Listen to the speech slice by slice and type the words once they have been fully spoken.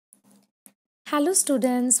Hello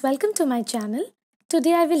students, welcome to my channel.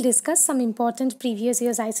 Today I will discuss some important previous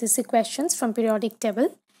year's ICSE questions from periodic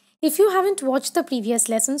table. If you haven't watched the previous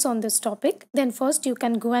lessons on this topic, then first you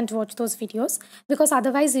can go and watch those videos because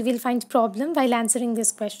otherwise you will find problem while answering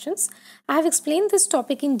these questions. I have explained this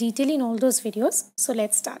topic in detail in all those videos, so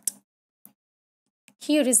let's start.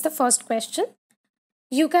 Here is the first question.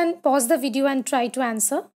 You can pause the video and try to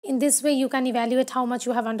answer. In this way you can evaluate how much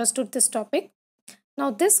you have understood this topic. Now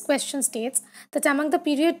this question states that among the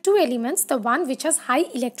period 2 elements, the one which has high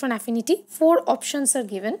electron affinity, 4 options are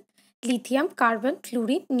given: lithium, carbon,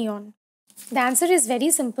 fluorine, neon. The answer is very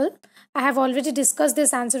simple. I have already discussed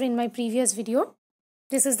this answer in my previous video.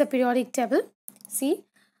 This is the periodic table. See,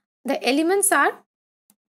 the elements are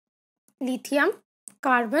lithium,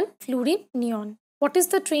 carbon, fluorine, neon. What is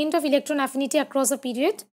the trend of electron affinity across a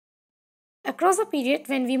period? Across a period,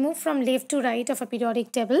 when we move from left to right of a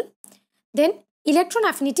periodic table, then electron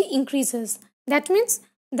affinity increases. That means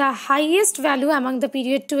the highest value among the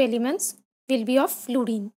period 2 elements will be of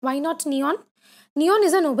fluorine. Why not neon? Neon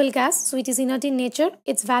is a noble gas, so it is inert in nature.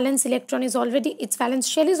 Its valence shell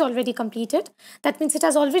is already completed. That means it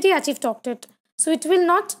has already achieved octet. So it will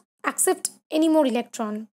not accept any more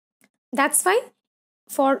electron. That's why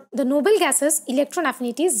for the noble gases, electron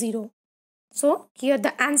affinity is 0. So here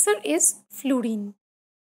the answer is fluorine.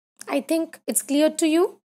 I think it's clear to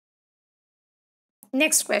you.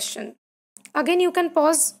 Next question. Again, you can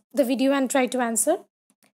pause the video and try to answer.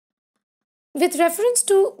 With reference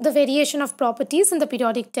to the variation of properties in the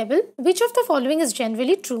periodic table, which of the following is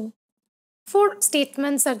generally true? 4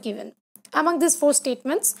 statements are given. Among these 4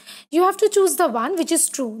 statements, you have to choose the one which is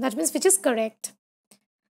true, that means which is correct.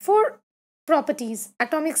 4 properties: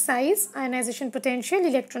 atomic size, ionization potential,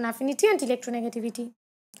 electron affinity, and electronegativity.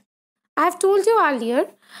 I have told you earlier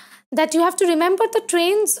that you have to remember the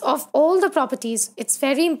trains of all the properties. It's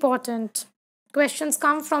very important. Questions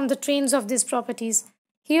come from the trains of these properties.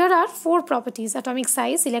 Here are 4 properties: atomic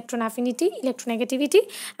size, electron affinity, electronegativity,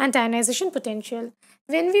 and ionization potential.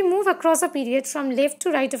 When we move across a period from left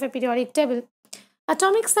to right of a periodic table,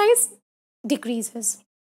 atomic size decreases,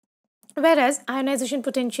 whereas ionization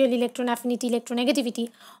potential, electron affinity, electronegativity,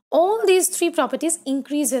 all these 3 properties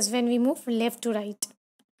increases when we move left to right.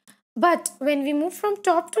 But when we move from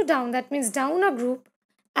top to down, that means down a group,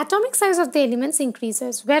 atomic size of the elements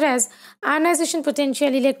increases, whereas ionization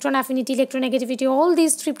potential, electron affinity, electronegativity, all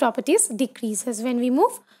these 3 properties decreases when we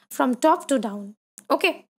move from top to down.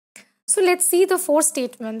 Okay, so let's see the 4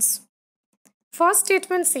 statements. First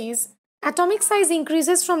statement says atomic size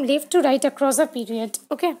increases from left to right across a period,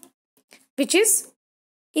 okay, which is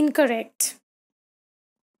incorrect.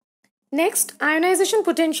 Next, ionization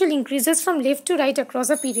potential increases from left to right across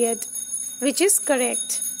a period, which is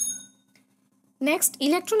correct. Next,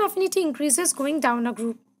 electron affinity increases going down a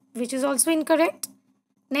group, which is also incorrect.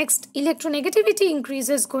 Next, electronegativity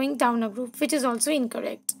increases going down a group, which is also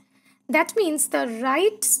incorrect. That means the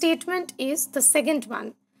right statement is the second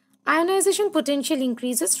one. Ionization potential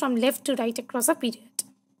increases from left to right across a period.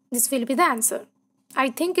 This will be the answer. I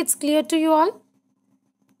think it's clear to you all.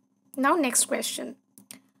 Now next question.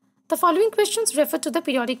 The following questions refer to the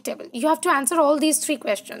periodic table. You have to answer all these 3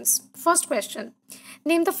 questions. First question.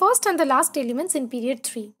 Name the first and the last elements in period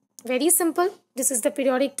 3. Very simple. This is the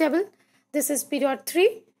periodic table. This is period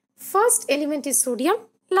 3. First element is sodium.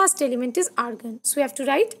 Last element is argon. So we have to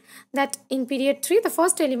write that in period 3, the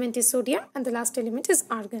first element is sodium and the last element is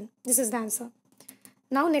argon. This is the answer.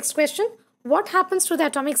 Now next question. What happens to the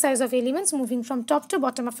atomic size of elements moving from top to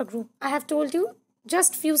bottom of a group? I have told you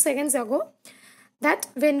just few seconds ago that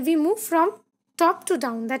when we move from top to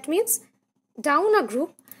down, that means down a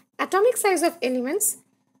group, atomic size of elements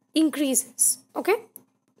increases. Okay,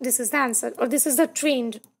 this is the answer, or this is the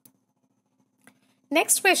trend.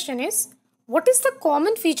 Next question is, what is the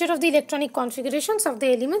common feature of the electronic configurations of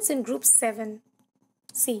the elements in group 7?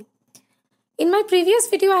 See, in my previous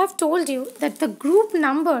video I have told you that the group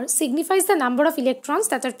number signifies the number of electrons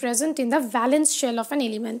that are present in the valence shell of an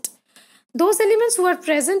element. Those elements who are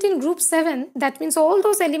present in group 7, that means all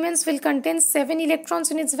those elements will contain 7 electrons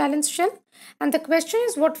in its valence shell. And the question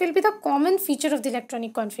is, what will be the common feature of the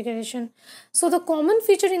electronic configuration? So the common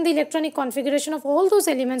feature in the electronic configuration of all those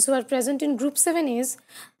elements who are present in group 7 is,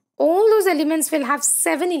 all those elements will have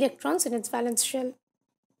 7 electrons in its valence shell.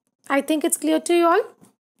 I think it's clear to you all.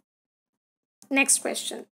 Next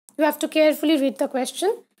question. You have to carefully read the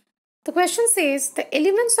question. The question says the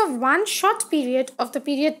elements of one short period of the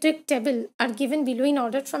periodic table are given below in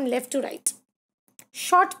order from left to right.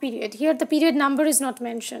 Short period. Here the period number is not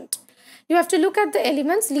mentioned. You have to look at the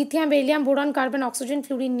elements lithium, beryllium, boron, carbon, oxygen,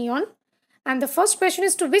 fluorine, neon. And the first question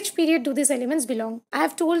is, to which period do these elements belong? I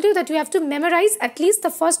have told you that you have to memorize at least the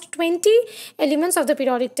first 20 elements of the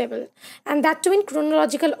periodic table, and that too in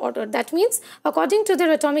chronological order. That means according to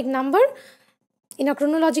their atomic number, in a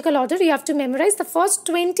chronological order, you have to memorize the first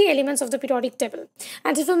 20 elements of the periodic table.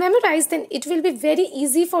 And if you memorize, then it will be very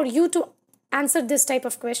easy for you to answer this type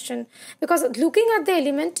of question, because looking at the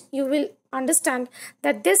element, you will understand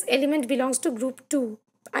that this element belongs to group 2,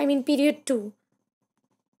 I mean period 2.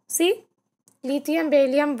 See, lithium,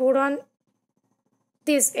 beryllium, boron,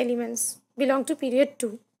 these elements belong to period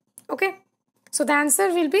 2. Okay, so the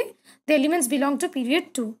answer will be the elements belong to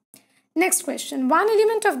period 2. Next question, one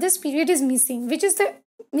element of this period is missing. Which is the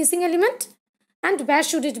missing element and where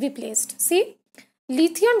should it be placed? See,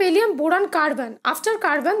 lithium, beryllium, boron, carbon. After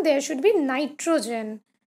carbon, there should be nitrogen.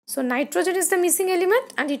 So nitrogen is the missing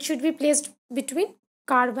element and it should be placed between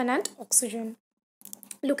carbon and oxygen.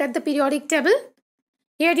 Look at the periodic table.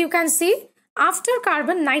 Here you can see after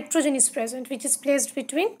carbon, nitrogen is present, which is placed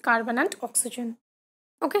between carbon and oxygen.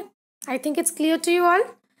 Okay, I think it's clear to you all.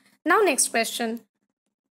 Now next question.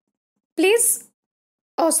 Next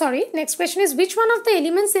question is, which one of the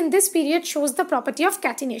elements in this period shows the property of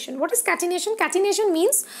catenation? What is catenation? Catenation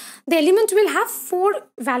means the element will have 4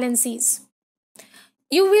 valencies.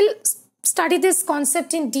 You will study this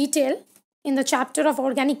concept in detail in the chapter of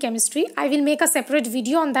organic chemistry. I will make a separate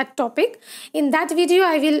video on that topic. In that video,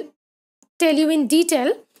 I will tell you in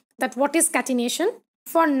detail that what is catenation.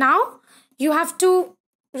 For now, you have to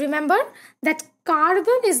remember that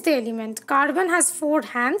carbon is the element. Carbon has 4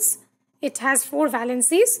 hands. It has 4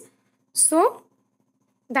 valencies. So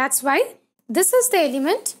that's why this is the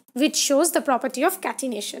element which shows the property of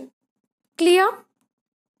catenation. Clear?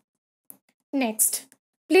 Next,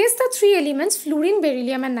 place the 3 elements fluorine,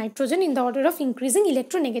 beryllium and nitrogen in the order of increasing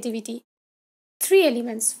electronegativity. 3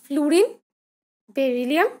 elements: fluorine,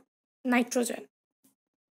 beryllium, nitrogen.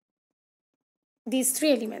 These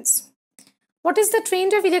 3 elements. What is the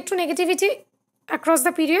trend of electronegativity across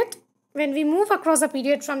the period? When we move across the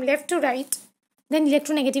period from left to right, then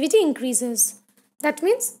electronegativity increases. That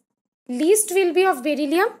means least will be of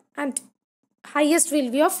beryllium and highest will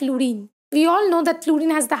be of fluorine. We all know that fluorine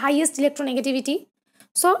has the highest electronegativity.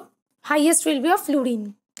 So highest will be of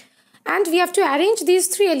fluorine. And we have to arrange these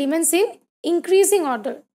 3 elements in increasing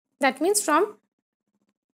order. That means from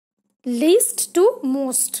least to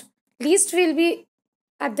most. Least will be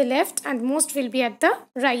at the left and most will be at the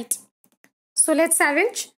right. So let's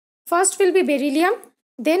arrange. First will be beryllium,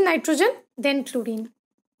 then nitrogen, then fluorine.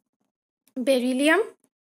 Beryllium,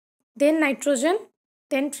 then nitrogen,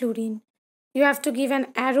 then fluorine. You have to give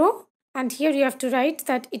an arrow and here you have to write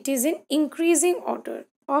that it is in increasing order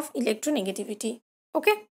of electronegativity.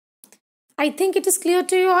 Okay? I think it is clear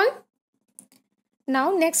to you all.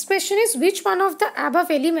 Now next question is, which one of the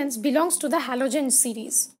above elements belongs to the halogen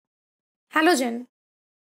series? Halogen.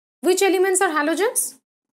 Which elements are halogens?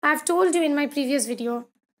 I have told you in my previous video.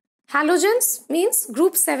 Halogens means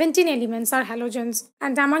group 17 elements are halogens,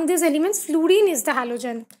 and among these elements fluorine is the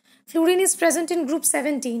halogen. Fluorine is present in group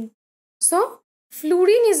 17. So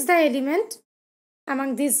fluorine is the element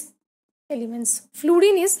among these elements.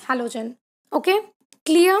 Fluorine is halogen. Okay,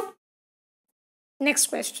 clear? Next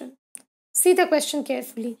question. See the question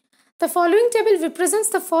carefully. The following table represents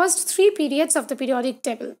the first 3 periods of the periodic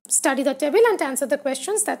table. Study the table and answer the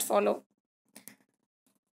questions that follow.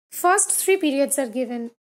 First 3 periods are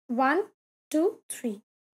given. 1, 2, 3.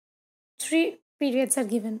 3 periods are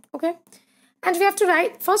given. Okay. And we have to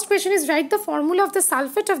write, first question is, write the formula of the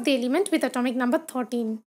sulfate of the element with atomic number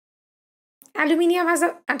 13. Aluminium has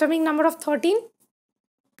an atomic number of 13.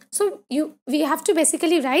 So we have to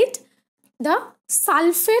basically write the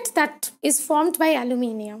sulfate that is formed by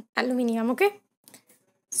aluminium. Okay.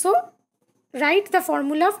 So write the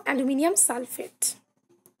formula of aluminium sulfate.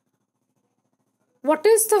 What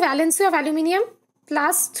is the valency of aluminium?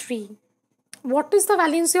 +3. What is the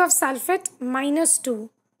valency of sulfate? -2.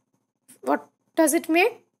 What does it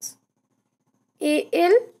make?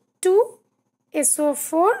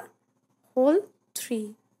 Al2SO4 whole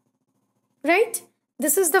 3. Right?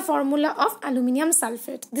 This is the formula of aluminium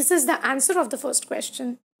sulfate. This is the answer of the first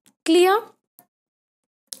question. Clear?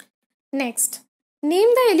 Next, name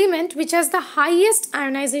the element which has the highest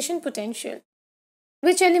ionization potential.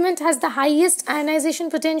 Which element has the highest ionization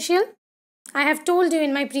potential? I have told you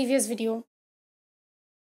in my previous video.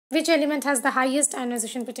 Which element has the highest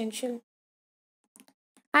ionization potential?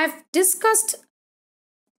 I have discussed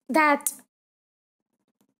that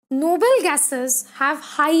noble gases have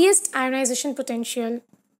highest ionization potential.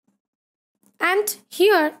 And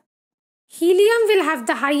here, helium will have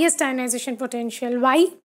the highest ionization potential.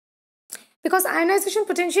 Why? because ionization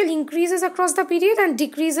potential increases across the period and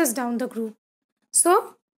decreases down the group.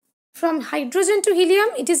 So from hydrogen to helium,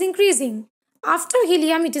 it is increasing. After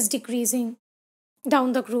helium, it is decreasing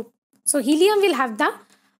down the group. So helium will have the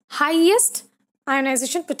highest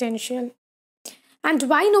ionization potential. And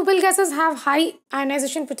why noble gases have high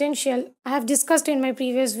ionization potential, I have discussed in my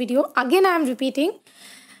previous video. Again, I am repeating,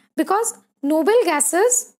 because noble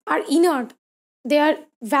gases are inert. Their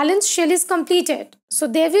valence shell is completed. So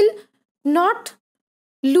they will not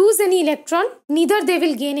lose any electron, neither they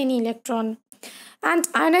will gain any electron. And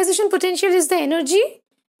ionization potential is the energy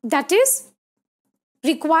that is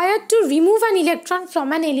required to remove an electron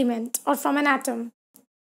from an element or from an atom.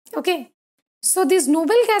 Okay. So these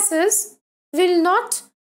noble gases will not,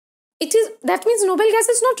 that means noble gas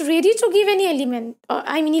is not ready to give any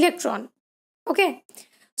electron. Okay.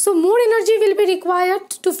 So more energy will be required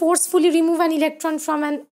to forcefully remove an electron from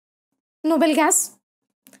an noble gas.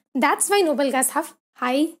 That's why noble gas have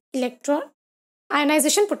high electron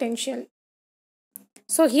ionization potential.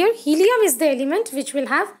 So here helium is the element which will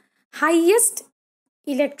have highest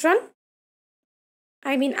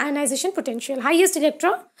ionization potential. Highest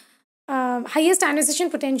ionization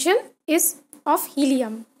potential is of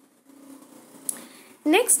helium.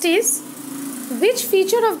 Next is, which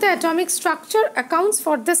feature of the atomic structure accounts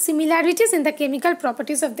for the similarities in the chemical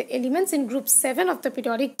properties of the elements in group 7 of the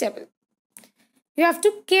periodic table? You have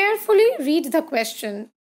to carefully read the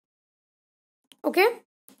question. Okay?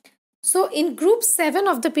 So in group 7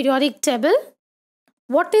 of the periodic table,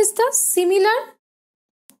 what is the similar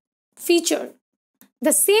feature?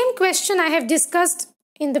 The same question I have discussed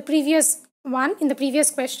in the previous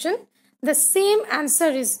question. The same answer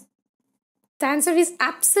is, the answer is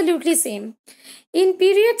absolutely same. In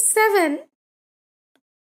period 7,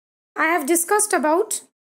 I have discussed about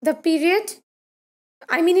the period,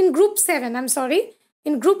 in group 7,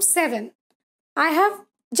 in group 7,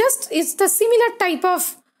 it's the similar type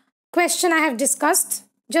of question I have discussed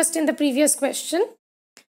just in the previous question.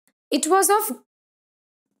 It was of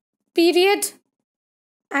period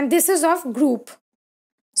and this is of group.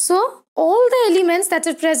 So all the elements that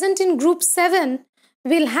are present in group 7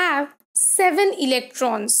 will have 7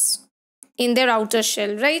 electrons in their outer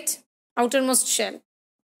shell, right? Outermost shell.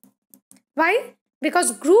 Why?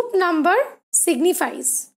 Because group number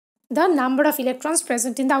signifies the number of electrons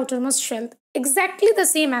present in the outermost shell. Exactly the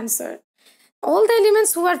same answer. All the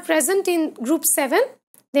elements who are present in group 7,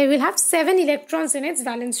 they will have 7 electrons in its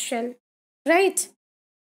valence shell, right?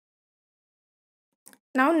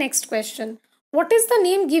 Now next question. What is the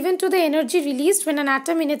name given to the energy released when an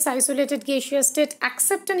atom in its isolated gaseous state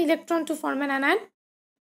accepts an electron to form an anion?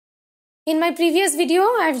 In my previous video,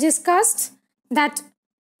 I have discussed that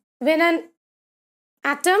when an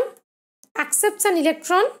atom accepts an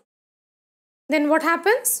electron, then what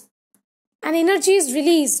happens? An energy is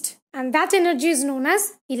released, and that energy is known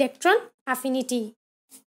as electron affinity.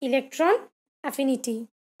 Electron affinity.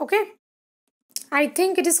 Okay? I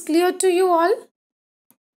think it is clear to you all.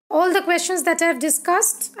 All the questions that I have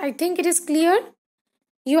discussed, I think it is clear.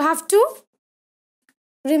 You have to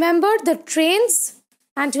remember the trains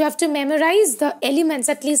and you have to memorize the elements,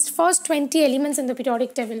 at least first 20 elements in the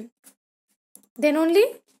periodic table. Then only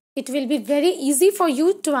it will be very easy for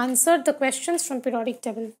you to answer the questions from periodic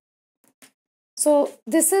table. So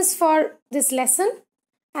this is for this lesson,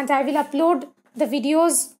 and I will upload the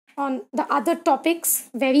videos on the other topics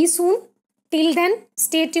very soon. Till then,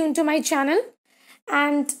 stay tuned to my channel.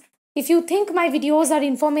 And if you think my videos are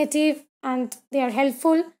informative and they are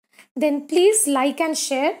helpful, then please like and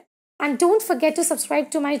share. And don't forget to subscribe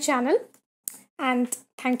to my channel. And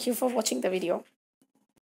thank you for watching the video.